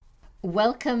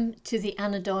Welcome to the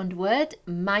Unadorned Word.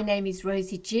 My name is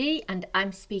Rosie G and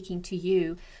I'm speaking to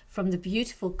you from the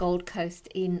beautiful Gold Coast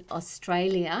in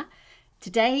Australia.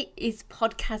 Today is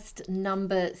podcast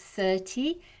number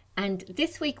 30 and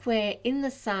this week we're in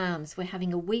the Psalms. We're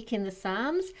having a week in the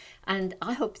Psalms and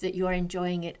I hope that you're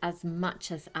enjoying it as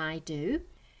much as I do.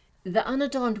 The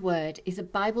Unadorned Word is a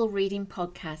Bible reading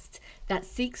podcast that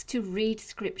seeks to read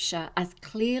scripture as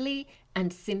clearly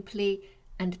and simply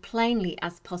and plainly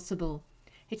as possible.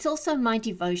 It's also my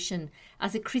devotion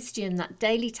as a Christian, that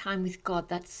daily time with God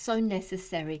that's so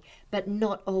necessary but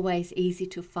not always easy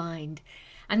to find.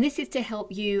 And this is to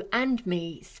help you and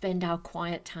me spend our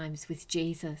quiet times with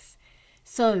Jesus.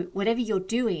 So whatever you're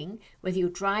doing, whether you're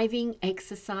driving,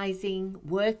 exercising,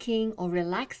 working or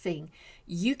relaxing,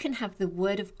 you can have the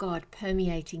Word of God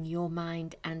permeating your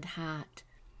mind and heart.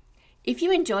 If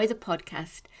you enjoy the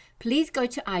podcast, please go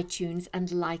to iTunes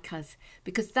and like us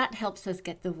because that helps us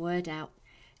get the word out.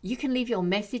 You can leave your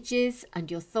messages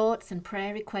and your thoughts and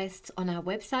prayer requests on our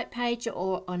website page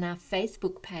or on our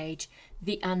Facebook page,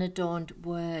 The Unadorned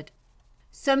Word.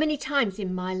 So many times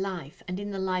in my life and in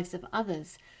the lives of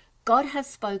others, God has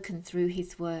spoken through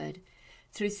His Word.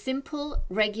 Through simple,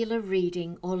 regular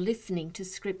reading or listening to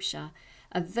Scripture,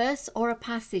 a verse or a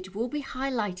passage will be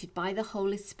highlighted by the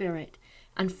Holy Spirit.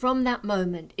 And from that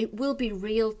moment, it will be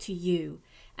real to you,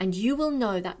 and you will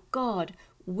know that God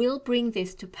will bring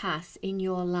this to pass in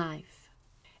your life.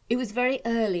 It was very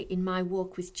early in my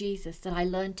walk with Jesus that I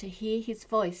learned to hear His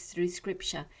voice through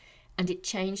Scripture, and it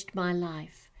changed my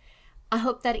life. I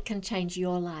hope that it can change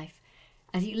your life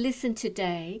as you listen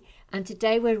today, and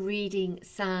today we're reading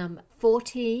Psalm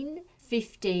 14,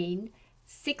 15,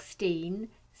 16,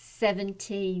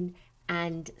 17,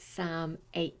 and Psalm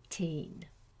 18.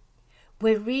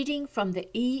 We're reading from the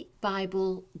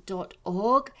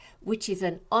ebible.org, which is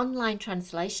an online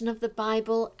translation of the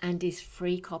Bible and is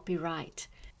free copyright.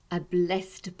 A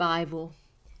blessed Bible.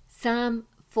 Psalm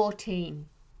 14.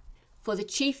 For the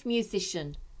Chief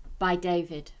Musician, by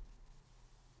David.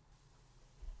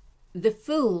 The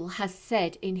fool has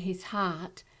said in his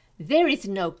heart, "There is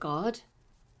no God."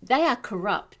 They are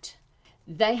corrupt.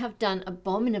 They have done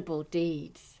abominable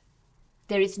deeds.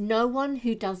 There is no one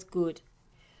who does good.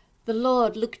 The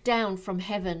Lord looked down from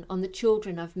heaven on the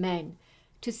children of men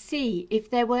to see if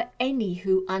there were any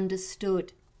who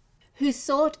understood, who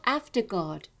sought after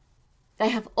God. They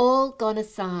have all gone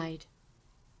aside.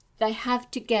 They have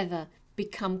together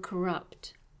become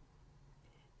corrupt.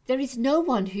 There is no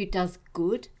one who does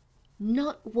good,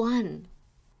 not one.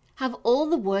 Have all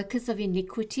the workers of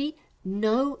iniquity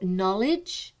no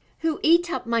knowledge? Who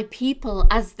eat up my people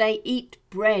as they eat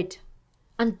bread,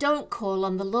 and don't call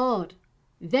on the Lord.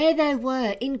 There they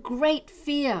were in great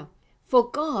fear, for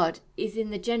God is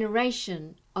in the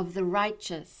generation of the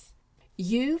righteous.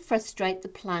 You frustrate the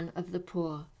plan of the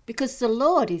poor, because the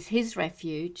Lord is his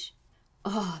refuge.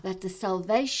 Oh, that the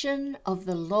salvation of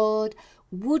the Lord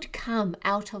would come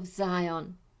out of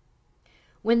Zion.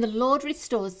 When the Lord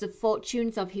restores the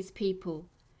fortunes of his people,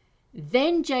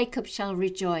 then Jacob shall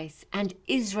rejoice, and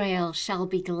Israel shall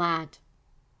be glad.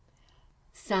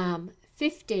 Psalm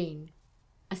 15.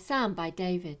 A psalm by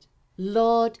David.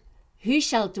 Lord, who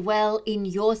shall dwell in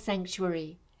your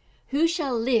sanctuary? Who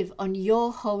shall live on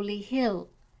your holy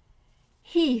hill?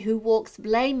 He who walks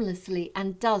blamelessly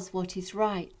and does what is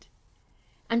right,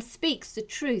 and speaks the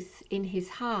truth in his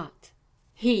heart.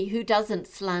 He who doesn't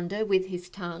slander with his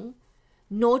tongue,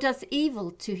 nor does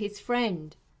evil to his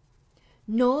friend,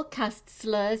 nor casts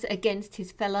slurs against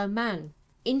his fellow man,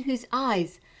 in whose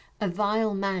eyes a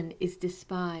vile man is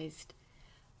despised,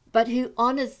 but who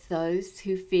honors those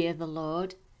who fear the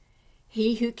Lord.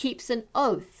 He who keeps an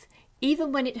oath,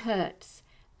 even when it hurts,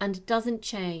 and doesn't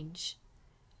change.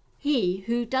 He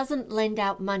who doesn't lend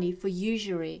out money for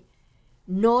usury,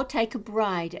 nor take a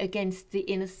bribe against the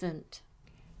innocent.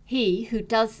 He who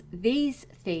does these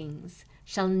things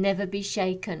shall never be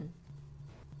shaken.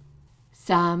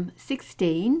 Psalm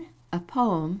 16, a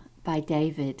poem by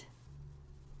David.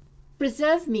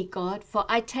 Preserve me, God, for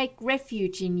I take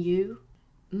refuge in you.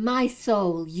 My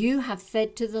soul, you have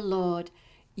said to the Lord,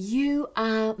 you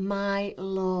are my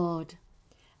Lord.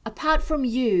 Apart from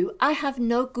you, I have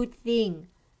no good thing.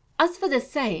 As for the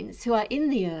saints who are in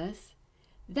the earth,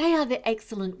 they are the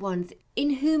excellent ones,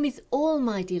 in whom is all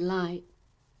my delight.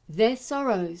 Their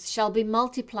sorrows shall be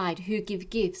multiplied who give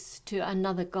gifts to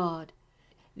another God.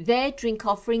 Their drink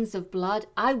offerings of blood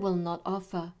I will not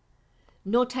offer,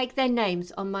 nor take their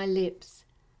names on my lips.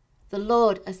 The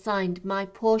Lord assigned my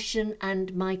portion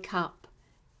and my cup.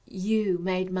 You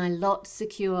made my lot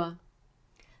secure.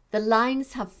 The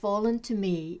lines have fallen to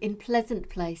me in pleasant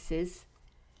places.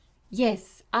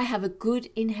 Yes, I have a good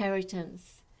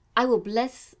inheritance. I will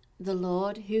bless the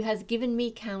Lord who has given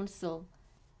me counsel.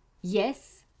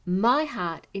 Yes, my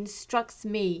heart instructs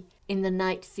me in the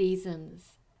night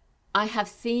seasons. I have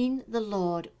seen the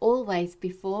Lord always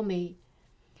before me.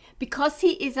 Because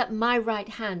he is at my right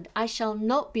hand, I shall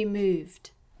not be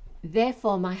moved.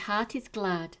 Therefore my heart is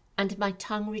glad, and my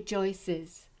tongue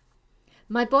rejoices.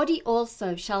 My body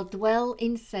also shall dwell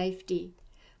in safety,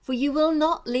 for you will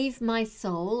not leave my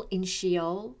soul in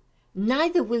Sheol,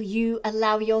 neither will you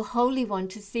allow your Holy One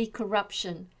to see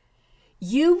corruption.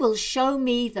 You will show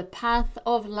me the path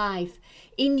of life.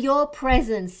 In your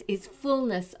presence is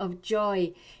fullness of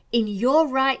joy. In your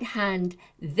right hand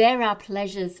there are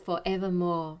pleasures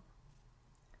forevermore.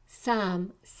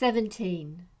 Psalm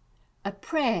 17. A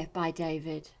prayer by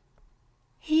David.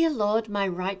 Hear, Lord, my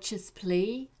righteous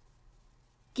plea.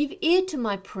 Give ear to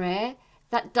my prayer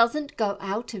that doesn't go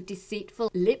out of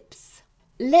deceitful lips.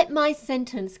 Let my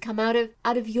sentence come out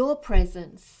of your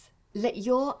presence. Let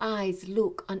your eyes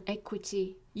look on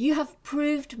equity. You have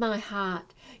proved my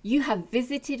heart. You have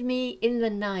visited me in the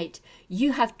night.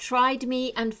 You have tried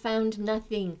me and found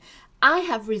nothing. I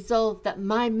have resolved that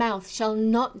my mouth shall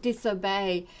not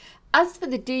disobey. As for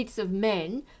the deeds of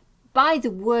men, by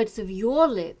the words of your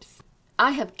lips,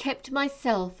 I have kept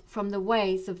myself from the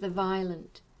ways of the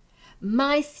violent.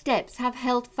 My steps have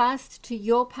held fast to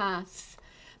your paths.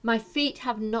 My feet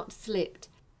have not slipped.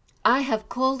 I have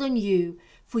called on you,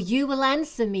 for you will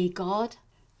answer me, God.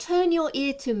 Turn your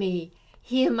ear to me.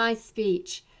 Hear my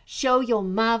speech. Show your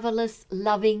marvelous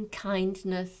loving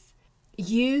kindness.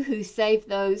 You who save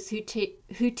those who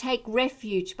take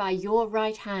refuge by your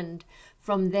right hand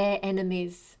from their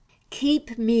enemies.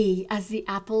 Keep me as the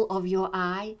apple of your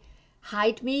eye.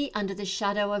 Hide me under the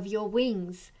shadow of your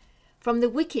wings. From the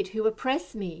wicked who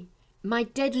oppress me, my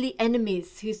deadly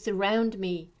enemies who surround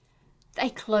me. They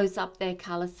close up their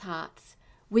callous hearts.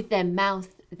 With their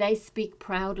mouth they speak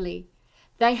proudly.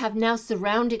 They have now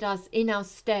surrounded us in our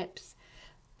steps.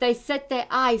 They set their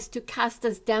eyes to cast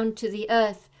us down to the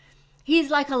earth. He is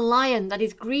like a lion that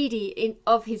is greedy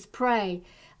of his prey,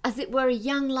 as it were a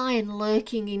young lion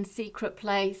lurking in secret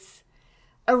place.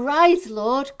 Arise,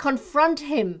 Lord, confront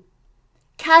him.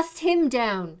 Cast him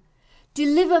down.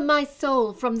 Deliver my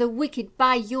soul from the wicked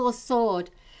by your sword,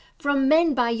 from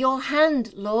men by your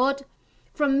hand, Lord,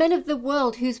 from men of the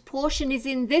world whose portion is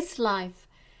in this life.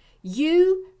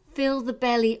 You fill the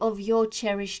belly of your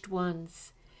cherished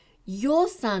ones. Your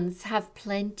sons have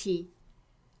plenty,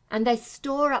 and they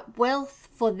store up wealth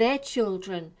for their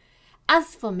children.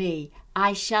 As for me,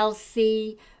 I shall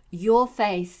see your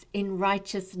face in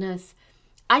righteousness.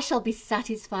 I shall be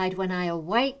satisfied when I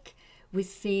awake with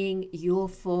seeing your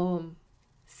form.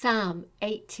 Psalm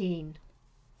 18.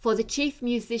 For the chief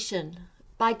musician,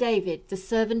 by David, the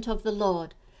servant of the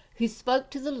Lord, who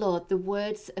spoke to the Lord the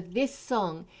words of this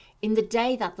song in the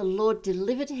day that the Lord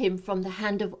delivered him from the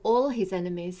hand of all his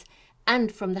enemies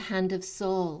and from the hand of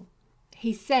Saul.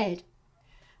 He said,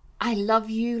 I love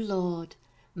you, Lord,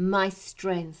 my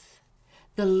strength.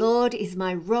 The Lord is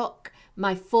my rock,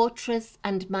 my fortress,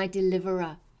 and my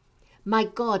deliverer. My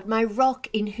God, my rock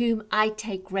in whom I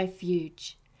take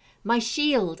refuge. My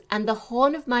shield and the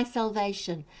horn of my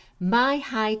salvation, my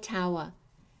high tower.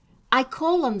 I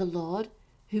call on the Lord,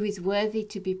 who is worthy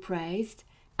to be praised,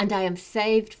 and I am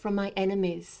saved from my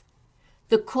enemies.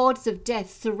 The cords of death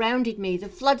surrounded me. The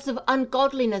floods of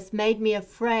ungodliness made me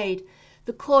afraid.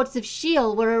 The cords of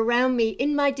Sheol were around me.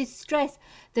 In my distress,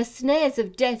 the snares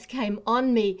of death came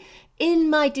on me. In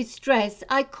my distress,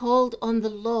 I called on the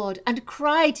Lord and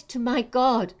cried to my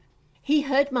God. He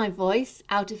heard my voice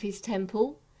out of his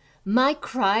temple. My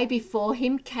cry before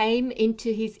him came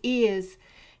into his ears.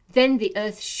 Then the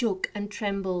earth shook and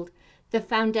trembled. The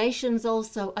foundations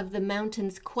also of the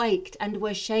mountains quaked and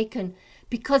were shaken,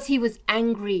 because he was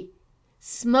angry.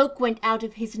 Smoke went out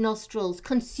of his nostrils.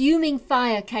 Consuming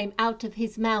fire came out of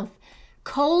his mouth.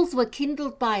 Coals were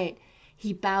kindled by it.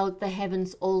 He bowed the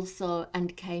heavens also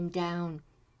and came down.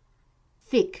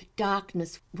 Thick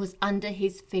darkness was under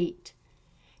his feet.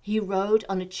 He rode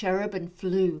on a cherub and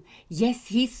flew. Yes,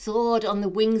 he soared on the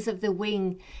wings of the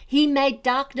wing. He made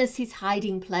darkness his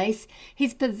hiding place,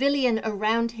 his pavilion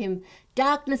around him,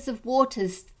 darkness of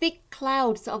waters, thick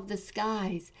clouds of the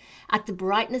skies. At the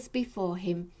brightness before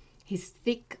him, his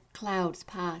thick clouds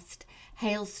passed,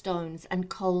 hailstones and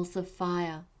coals of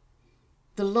fire.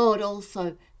 The Lord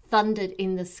also thundered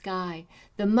in the sky.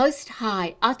 The Most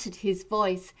High uttered his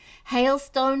voice,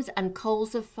 hailstones and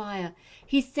coals of fire.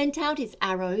 He sent out his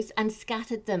arrows and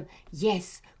scattered them.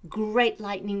 Yes, great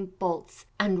lightning bolts,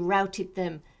 and routed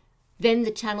them. Then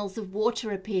the channels of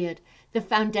water appeared. The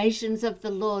foundations of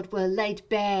the Lord were laid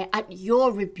bare at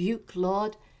your rebuke,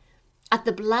 Lord. At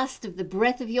the blast of the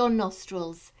breath of your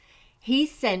nostrils, he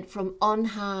sent from on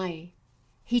high.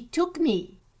 He took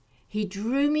me. He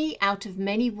drew me out of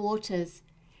many waters.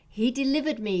 He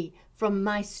delivered me from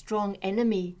my strong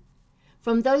enemy,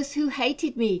 from those who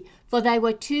hated me, for they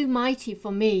were too mighty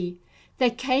for me. They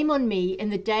came on me in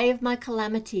the day of my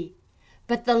calamity,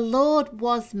 but the Lord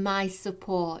was my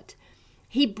support.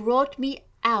 He brought me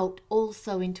out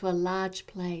also into a large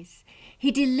place.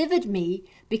 He delivered me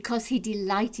because he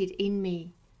delighted in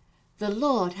me. The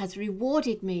Lord has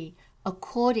rewarded me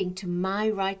according to my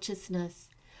righteousness.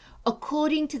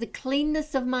 According to the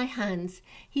cleanness of my hands,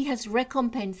 he has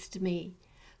recompensed me.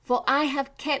 For I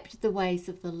have kept the ways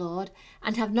of the Lord,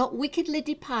 and have not wickedly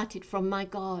departed from my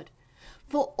God.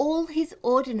 For all his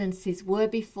ordinances were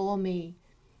before me.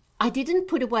 I didn't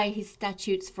put away his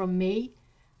statutes from me.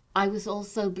 I was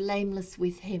also blameless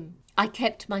with him. I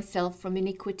kept myself from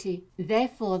iniquity.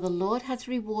 Therefore the Lord has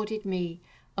rewarded me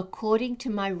according to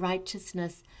my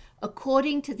righteousness,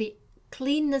 according to the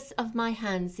cleanness of my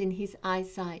hands in his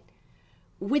eyesight.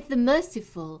 With the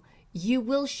merciful you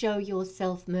will show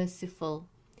yourself merciful.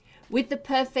 With the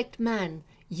perfect man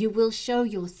you will show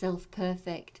yourself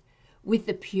perfect. With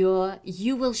the pure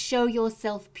you will show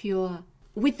yourself pure.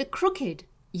 With the crooked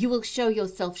you will show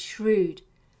yourself shrewd.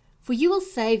 For you will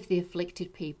save the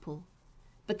afflicted people,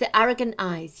 but the arrogant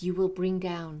eyes you will bring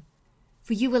down.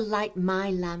 For you will light my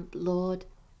lamp, Lord.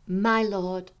 My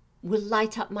Lord will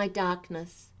light up my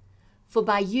darkness. For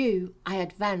by you I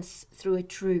advance through a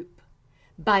troop.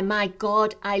 By my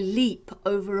God I leap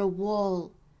over a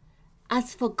wall.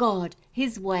 As for God,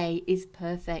 his way is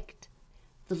perfect.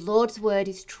 The Lord's word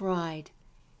is tried.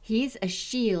 He is a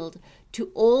shield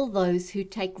to all those who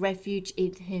take refuge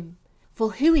in him.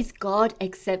 For who is God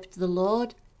except the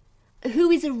Lord?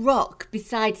 Who is a rock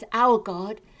besides our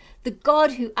God? The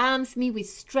God who arms me with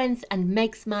strength and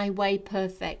makes my way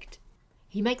perfect.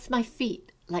 He makes my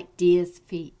feet like deer's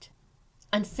feet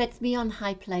and sets me on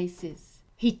high places.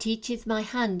 He teaches my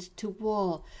hand to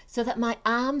war so that my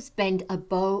arms bend a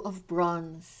bow of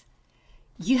bronze.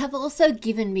 You have also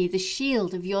given me the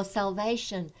shield of your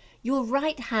salvation. Your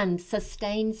right hand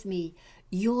sustains me.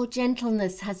 Your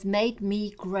gentleness has made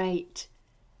me great.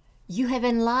 You have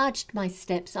enlarged my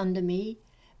steps under me.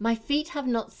 My feet have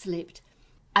not slipped.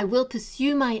 I will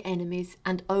pursue my enemies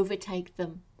and overtake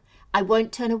them. I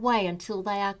won't turn away until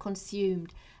they are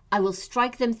consumed. I will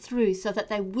strike them through so that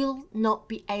they will not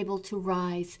be able to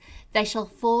rise. They shall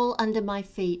fall under my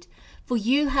feet. For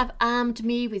you have armed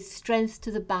me with strength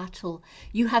to the battle.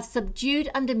 You have subdued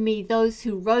under me those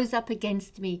who rose up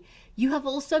against me. You have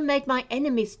also made my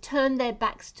enemies turn their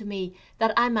backs to me,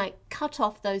 that I might cut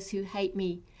off those who hate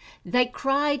me. They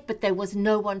cried, but there was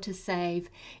no one to save,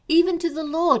 even to the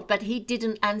Lord, but he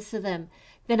didn't answer them.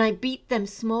 Then I beat them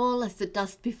small as the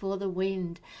dust before the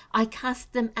wind. I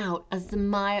cast them out as the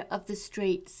mire of the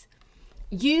streets.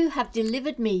 You have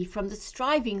delivered me from the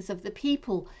strivings of the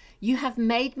people. You have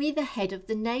made me the head of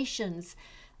the nations.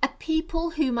 A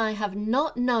people whom I have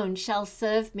not known shall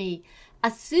serve me.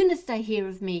 As soon as they hear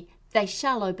of me, they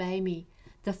shall obey me.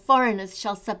 The foreigners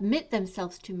shall submit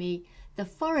themselves to me. The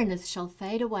foreigners shall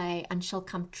fade away and shall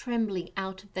come trembling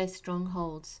out of their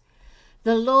strongholds.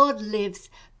 The Lord lives.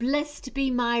 Blessed be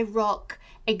my rock.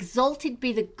 Exalted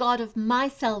be the God of my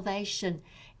salvation,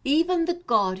 even the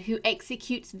God who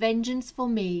executes vengeance for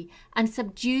me and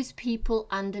subdues people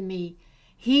under me.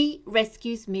 He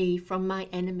rescues me from my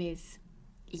enemies.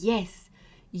 Yes,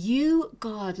 you,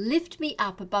 God, lift me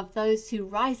up above those who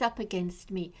rise up against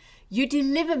me. You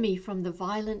deliver me from the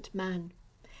violent man.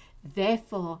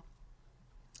 Therefore,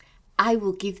 I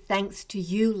will give thanks to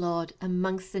you, Lord,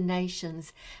 amongst the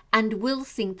nations, and will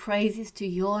sing praises to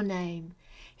your name.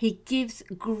 He gives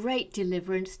great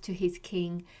deliverance to his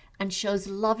king, and shows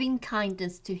loving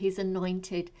kindness to his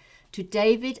anointed, to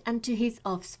David and to his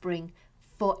offspring,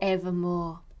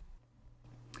 forevermore.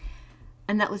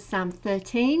 And that was Psalm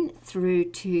 13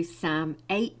 through to Psalm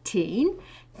 18.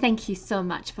 Thank you so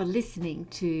much for listening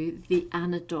to the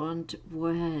Unadorned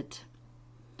Word.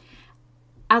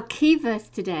 Our key verse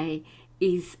today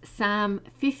is Psalm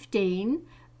 15,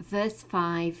 verse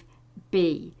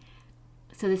 5b.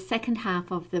 So the second half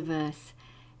of the verse.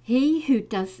 He who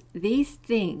does these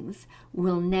things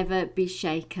will never be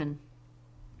shaken.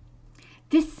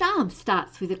 This psalm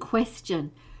starts with a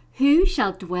question. Who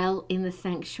shall dwell in the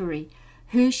sanctuary?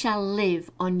 Who shall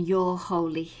live on your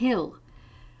holy hill?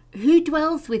 Who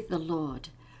dwells with the Lord?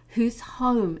 Whose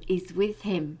home is with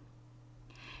him?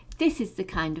 This is the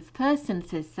kind of person,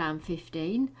 says Psalm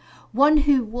 15, one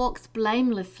who walks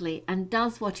blamelessly and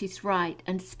does what is right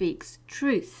and speaks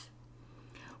truth.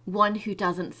 one who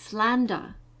doesn't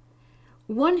slander,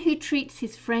 one who treats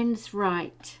his friends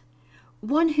right,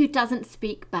 one who doesn't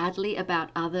speak badly about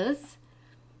others,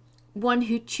 one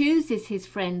who chooses his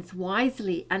friends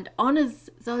wisely and honors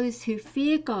those who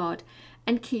fear God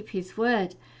and keep his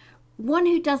word, one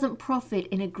who doesn't profit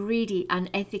in a greedy,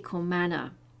 unethical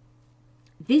manner.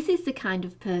 This is the kind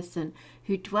of person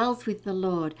who dwells with the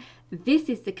Lord. This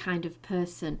is the kind of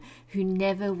person who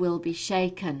never will be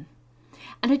shaken.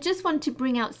 And I just want to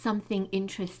bring out something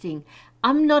interesting.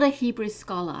 I'm not a Hebrew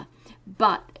scholar,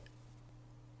 but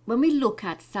when we look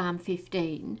at Psalm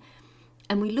 15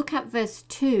 and we look at verse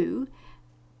 2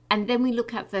 and then we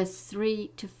look at verse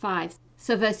 3 to 5.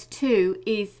 So verse 2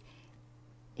 is,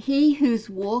 he whose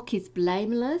walk is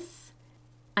blameless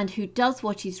and who does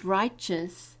what is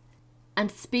righteous and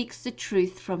speaks the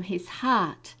truth from his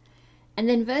heart. And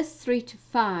then verse 3 to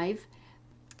 5,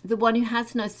 the one who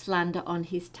has no slander on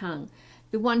his tongue,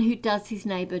 the one who does his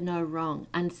neighbor no wrong,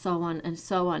 and so on and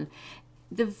so on.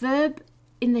 The verb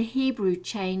in the Hebrew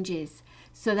changes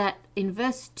so that in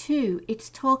verse 2, it's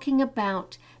talking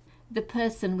about the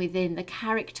person within, the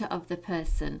character of the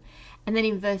person. And then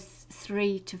in verse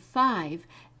 3 to 5,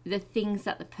 the things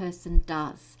that the person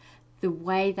does, the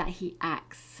way that he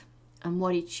acts and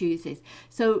what he chooses.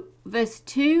 So verse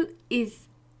 2 is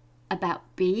about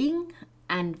being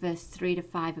and verse 3 to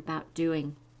 5 about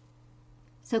doing.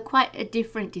 So quite a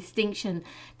different distinction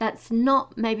that's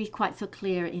not maybe quite so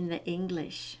clear in the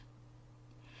English.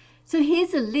 So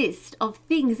here's a list of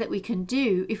things that we can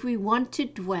do if we want to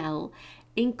dwell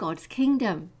in God's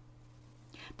kingdom.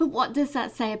 But what does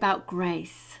that say about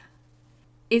grace?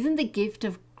 Isn't the gift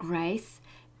of grace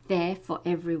there for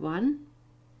everyone?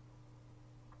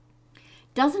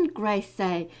 Doesn't grace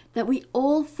say that we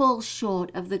all fall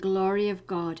short of the glory of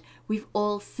God? We've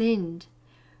all sinned.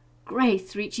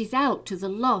 Grace reaches out to the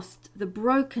lost, the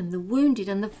broken, the wounded,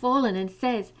 and the fallen and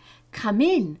says, come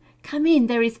in,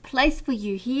 there is place for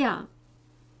you here.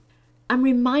 I'm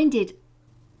reminded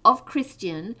of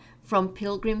Christian from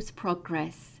Pilgrim's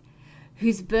Progress,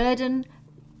 whose burden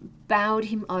bowed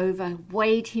him over,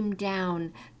 weighed him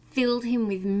down, filled him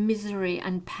with misery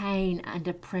and pain and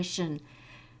oppression.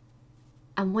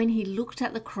 And when he looked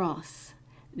at the cross,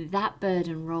 that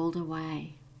burden rolled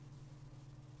away.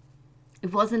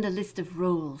 It wasn't a list of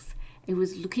rules. It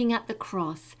was looking at the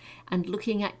cross and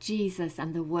looking at Jesus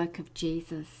and the work of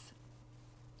Jesus.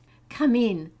 Come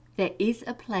in, there is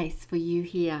a place for you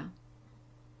here.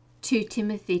 2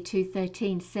 Timothy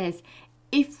 2:13 says,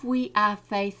 if we are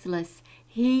faithless,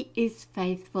 he is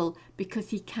faithful because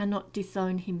he cannot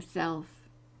disown himself.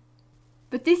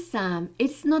 But this psalm,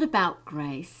 it's not about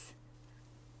grace.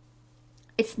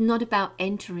 It's not about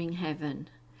entering heaven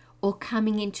or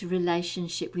coming into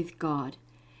relationship with God.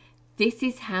 This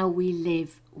is how we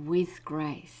live with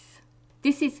grace.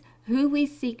 This is who we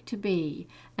seek to be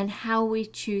and how we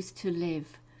choose to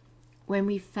live when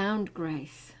we found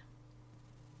grace.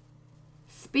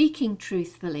 Speaking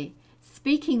truthfully,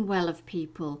 speaking well of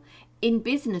people, in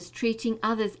business treating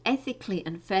others ethically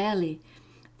and fairly.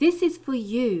 This is for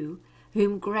you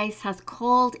whom grace has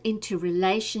called into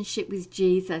relationship with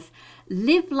Jesus.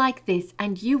 Live like this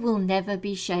and you will never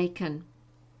be shaken.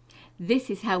 This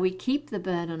is how we keep the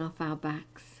burden off our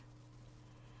backs.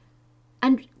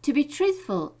 And to be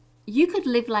truthful, you could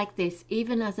live like this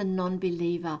even as a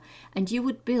non-believer and you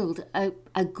would build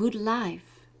a good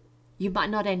life. You might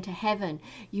not enter heaven,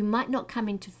 you might not come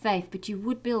into faith, but you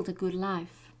would build a good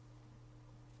life.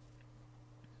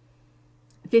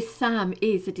 This psalm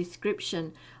is a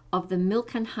description of the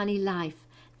milk and honey life,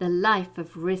 the life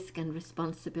of risk and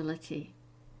responsibility.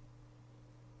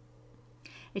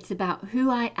 It's about who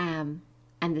I am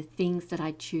and the things that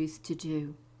I choose to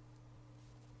do.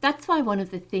 That's why one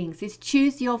of the things is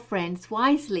choose your friends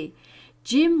wisely.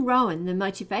 Jim Rohn, the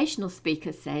motivational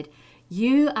speaker, said,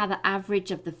 you are the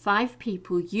average of the 5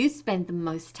 people you spend the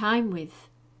most time with.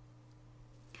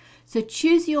 So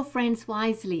choose your friends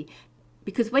wisely,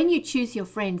 because when you choose your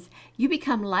friends, you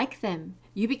become like them.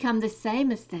 You become the same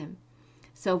as them.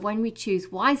 So when we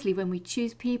choose wisely, when we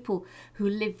choose people who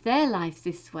live their lives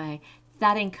this way,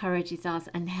 that encourages us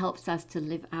and helps us to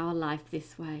live our life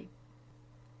this way.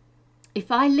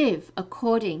 If I live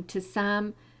according to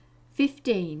Psalm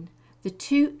 15, the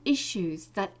 2 issues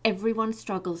that everyone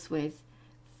struggles with,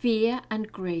 fear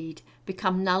and greed,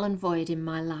 become null and void in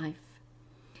my life.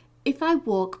 If I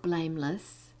walk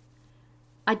blameless,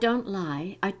 I don't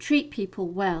lie, I treat people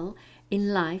well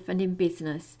in life and in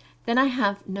business, then I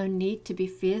have no need to be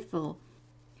fearful.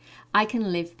 I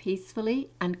can live peacefully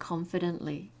and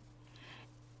confidently.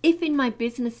 If in my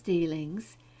business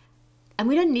dealings And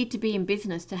we don't need to be in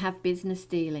business to have business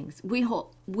dealings. We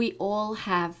all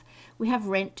have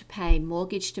rent to pay,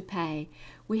 mortgage to pay.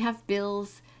 We have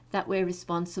bills that we're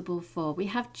responsible for. We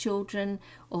have children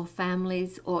or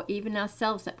families or even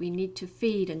ourselves that we need to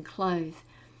feed and clothe.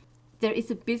 There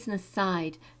is a business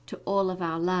side to all of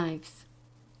our lives.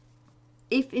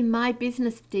 If in my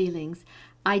business dealings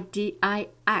I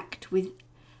act with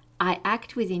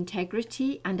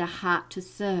integrity and a heart to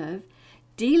serve,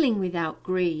 dealing without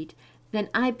greed, then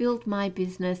I build my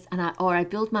business or I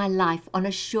build my life on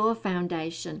a sure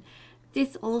foundation.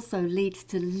 This also leads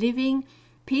to living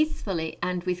peacefully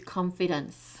and with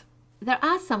confidence. There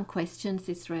are some questions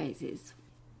this raises.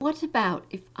 What about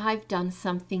if I've done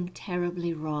something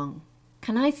terribly wrong?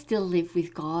 Can I still live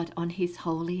with God on his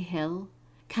holy hill?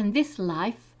 Can this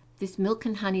life, this milk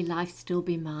and honey life, still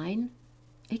be mine?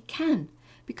 It can,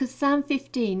 because Psalm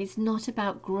 15 is not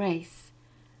about grace,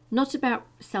 not about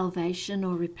salvation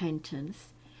or repentance.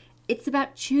 It's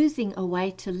about choosing a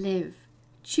way to live,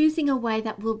 choosing a way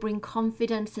that will bring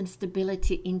confidence and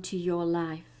stability into your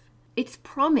life. Its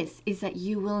promise is that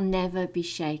you will never be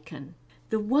shaken.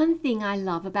 The one thing I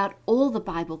love about all the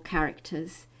Bible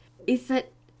characters is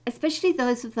that, especially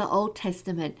those of the Old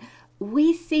Testament,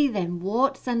 we see them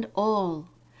warts and all.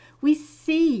 We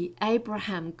see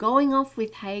Abraham going off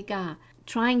with Hagar,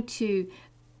 trying to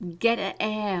get an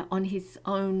heir in his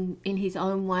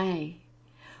own way.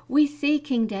 We see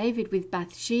King David with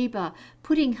Bathsheba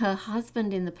putting her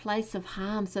husband in the place of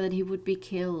harm so that he would be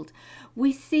killed.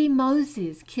 We see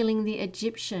Moses killing the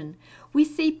Egyptian. We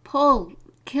see Paul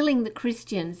killing the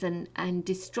Christians and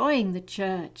destroying the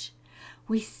church.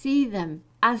 We see them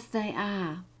as they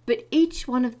are. But each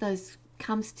one of those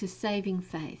comes to saving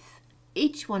faith.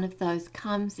 Each one of those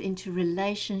comes into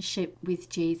relationship with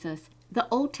Jesus. The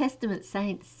Old Testament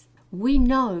saints, we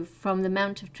know from the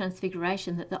Mount of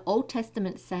Transfiguration that the Old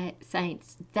Testament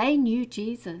saints, they knew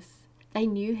Jesus. They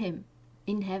knew him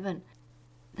in heaven.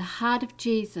 The heart of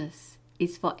Jesus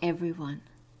is for everyone.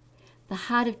 The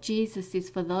heart of Jesus is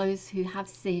for those who have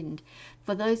sinned,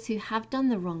 for those who have done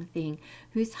the wrong thing,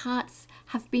 whose hearts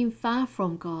have been far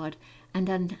from God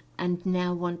and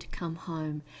now want to come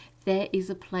home. There is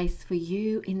a place for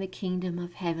you in the kingdom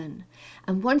of heaven.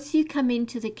 And once you come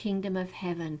into the kingdom of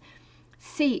heaven,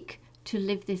 seek to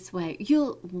live this way.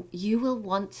 You will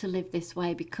want to live this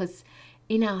way, because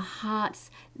in our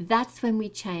hearts, that's when we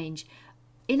change.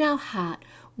 In our heart,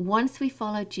 once we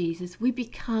follow Jesus, we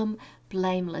become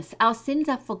blameless. Our sins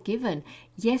are forgiven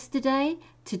yesterday,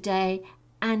 today,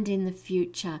 and in the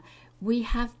future. We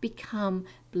have become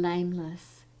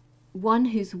blameless. One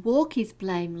whose walk is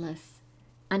blameless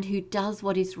and who does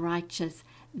what is righteous.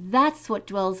 That's what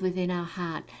dwells within our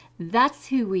heart. That's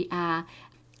who we are.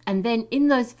 And then in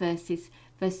those verses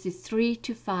 3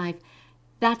 to 5,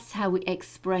 that's how we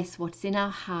express what's in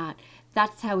our heart.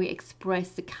 That's how we express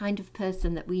the kind of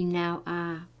person that we now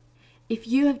are. If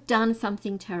you have done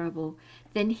something terrible,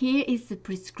 then here is the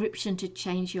prescription to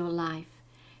change your life.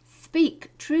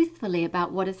 Speak truthfully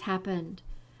about what has happened.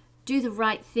 Do the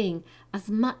right thing as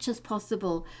much as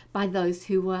possible by those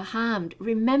who were harmed.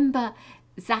 Remember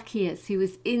Zacceaus, who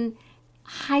was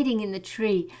hiding in the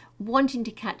tree, wanting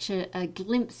to catch a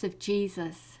glimpse of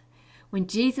Jesus. When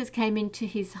Jesus came into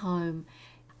his home,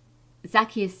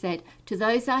 Zacceaus said, "To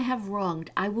those I have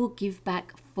wronged, I will give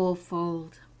back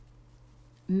fourfold."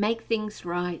 Make things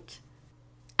right.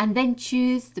 And then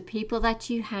choose the people that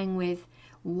you hang with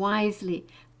wisely.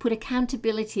 Put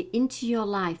accountability into your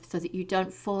life so that you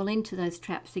don't fall into those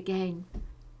traps again.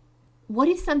 What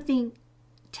if something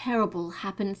terrible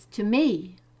happens to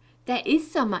me? There is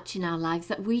so much in our lives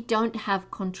that we don't have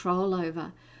control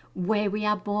over. Where we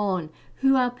are born,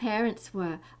 who our parents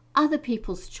were, other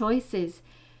people's choices.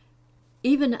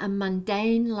 Even a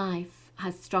mundane life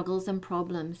has struggles and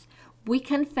problems. We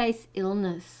can face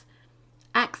illness,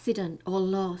 accident, or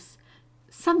loss.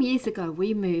 Some years ago,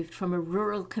 we moved from a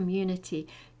rural community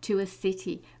to a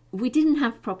city. We didn't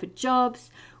have proper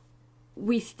jobs.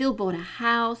 We still bought a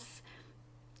house.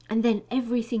 And then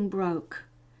everything broke.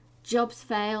 Jobs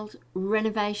failed.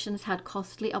 Renovations had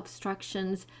costly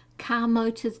obstructions. Car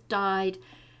motors died.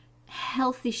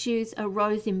 Health issues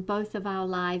arose in both of our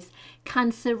lives.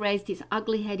 Cancer raised its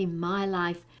ugly head in my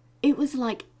life. It was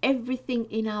like everything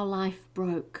in our life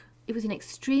broke. It was an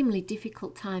extremely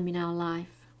difficult time in our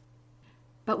life.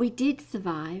 But we did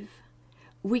survive.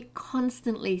 We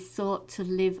constantly sought to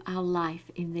live our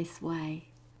life in this way.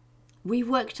 We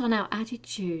worked on our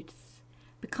attitudes,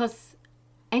 because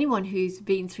anyone who's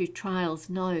been through trials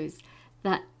knows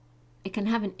that it can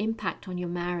have an impact on your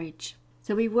marriage.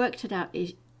 So we worked at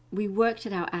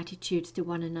our attitudes to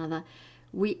one another.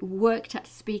 We worked at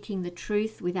speaking the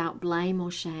truth without blame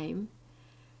or shame.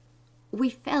 We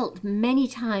felt many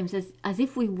times as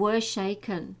if we were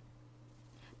shaken.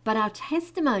 But our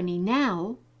testimony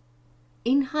now,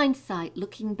 in hindsight,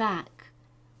 looking back,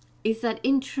 is that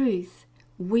in truth,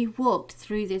 we walked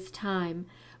through this time.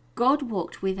 God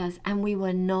walked with us and we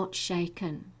were not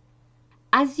shaken.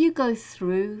 As you go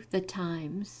through the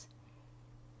times,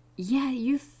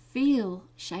 you feel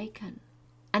shaken.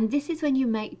 And this is when you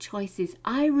make choices.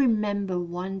 I remember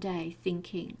one day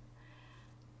thinking,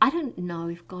 I don't know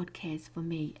if God cares for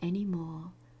me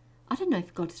anymore. I don't know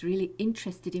if God's really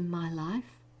interested in my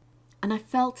life. And I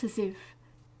felt as if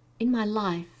in my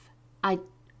life I'd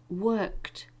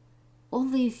worked all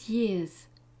these years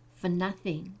for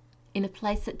nothing in a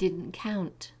place that didn't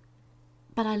count.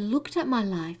 But I looked at my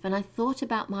life and I thought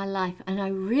about my life and I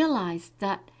realized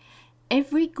that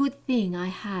every good thing I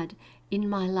had in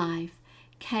my life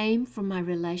came from my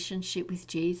relationship with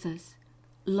Jesus.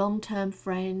 Long-term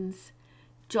friends,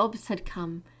 jobs had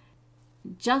come,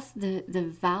 just the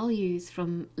values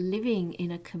from living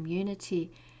in a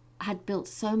community had built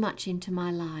so much into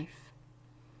my life,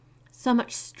 so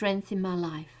much strength in my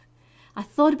life. I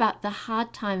thought about the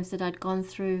hard times that I'd gone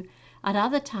through at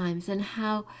other times and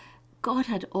how God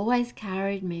had always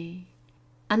carried me.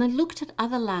 And I looked at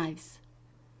other lives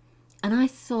and I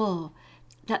saw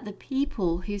that the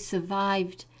people who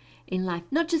survived in life,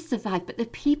 not just survived, but the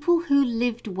people who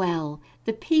lived well,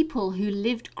 the people who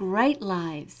lived great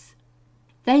lives,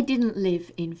 they didn't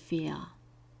live in fear.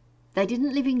 They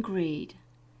didn't live in greed.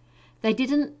 They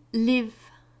didn't live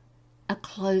a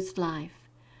closed life,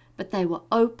 but they were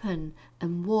open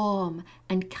and warm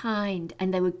and kind,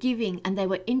 and they were giving and they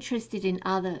were interested in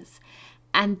others,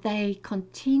 and they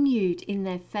continued in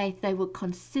their faith. They were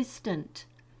consistent.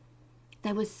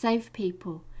 They were safe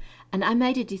people. And I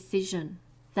made a decision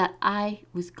that I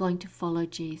was going to follow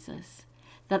Jesus,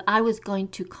 that I was going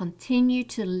to continue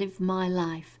to live my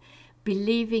life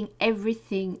believing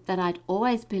everything that I'd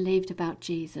always believed about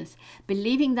Jesus,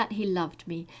 believing that he loved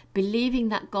me, believing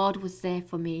that God was there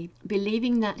for me,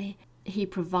 believing that he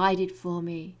provided for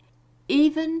me.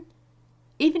 Even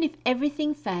if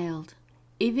everything failed,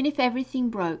 even if everything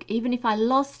broke, even if I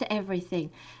lost everything,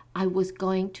 I was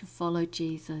going to follow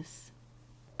Jesus.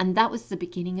 And that was the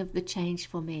beginning of the change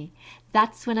for me.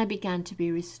 That's when I began to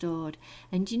be restored.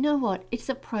 And you know what? It's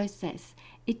a process.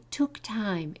 It took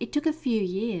time. It took a few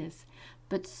years.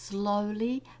 But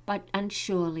slowly and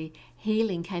surely,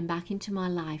 healing came back into my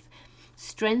life.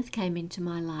 Strength came into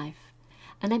my life.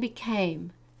 And I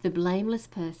became the blameless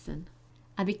person.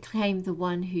 I became the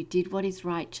one who did what is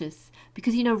righteous.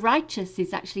 Because, righteous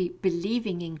is actually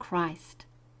believing in Christ.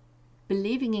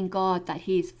 Believing in God that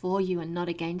he is for you and not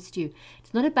against you.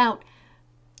 It's not about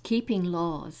keeping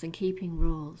laws and keeping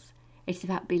rules. It's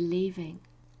about believing.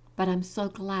 But I'm so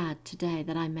glad today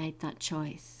that I made that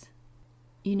choice.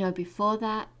 Before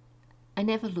that, I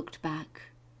never looked back.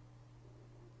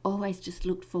 Always just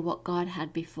looked for what God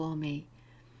had before me.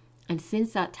 And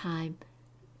since that time,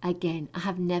 again, I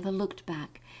have never looked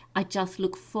back. I just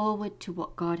look forward to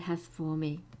what God has for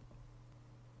me.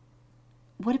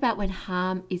 What about when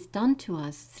harm is done to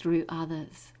us through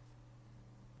others?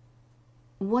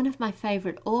 One of my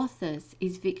favorite authors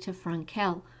is Viktor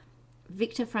Frankl.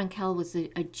 Viktor Frankl was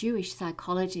a Jewish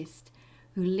psychologist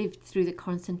who lived through the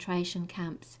concentration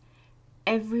camps.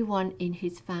 Everyone in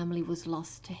his family was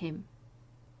lost to him.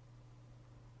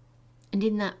 And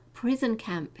in that prison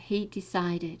camp, he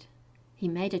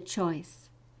made a choice.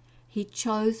 He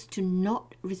chose to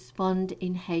not respond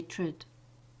in hatred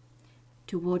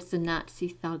towards the Nazi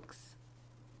thugs.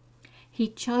 He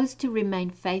chose to remain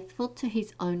faithful to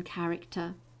his own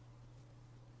character.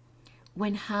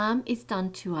 When harm is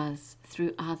done to us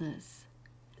through others,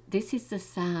 this is the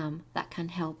psalm that can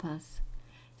help us.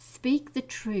 Speak the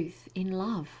truth in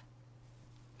love.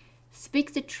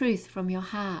 Speak the truth from your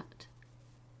heart.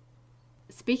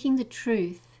 Speaking the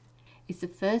truth is the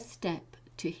first step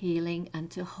to healing and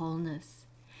to wholeness.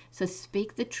 So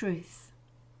speak the truth.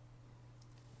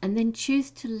 And then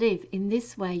choose to live in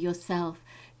this way yourself.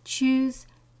 Choose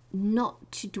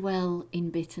not to dwell in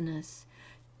bitterness.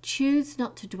 Choose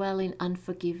not to dwell in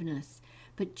unforgiveness,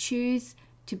 but choose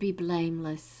to be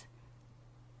blameless.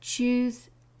 Choose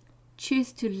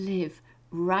to live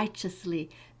righteously,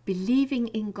 believing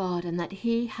in God and that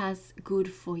he has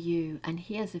good for you and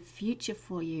he has a future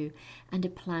for you and a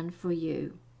plan for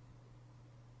you.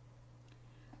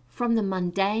 From the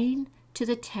mundane to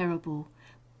the terrible,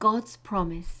 God's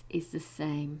promise is the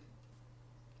same.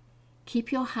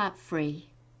 Keep your heart free.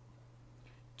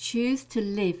 Choose to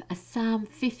live a Psalm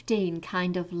 15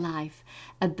 kind of life,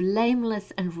 a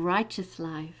blameless and righteous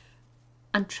life.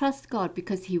 and trust God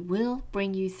because He will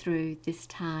bring you through this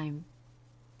time.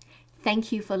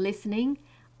 Thank you for listening.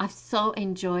 I've so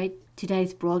enjoyed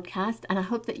today's broadcast, and I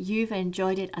hope that you've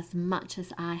enjoyed it as much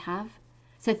as I have.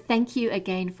 So thank you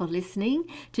again for listening.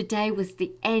 Today was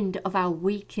the end of our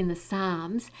week in the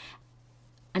Psalms,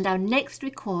 and our next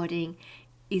recording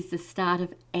is the start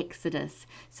of Exodus.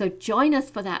 So join us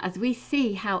for that as we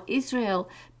see how Israel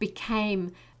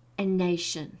became a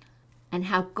nation and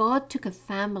how God took a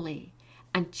family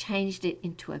and changed it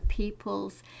into a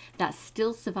peoples that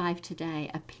still survive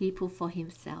today, a people for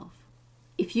Himself.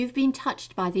 If you've been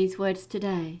touched by these words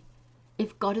today,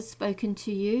 if God has spoken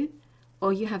to you,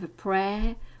 or you have a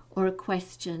prayer or a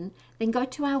question, then go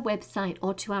to our website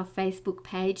or to our Facebook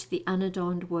page, The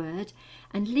Unadorned Word,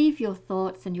 and leave your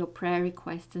thoughts and your prayer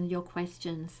requests and your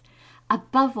questions.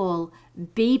 Above all,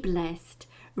 be blessed.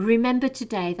 Remember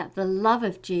today that the love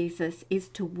of Jesus is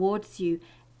towards you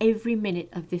every minute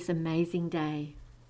of this amazing day.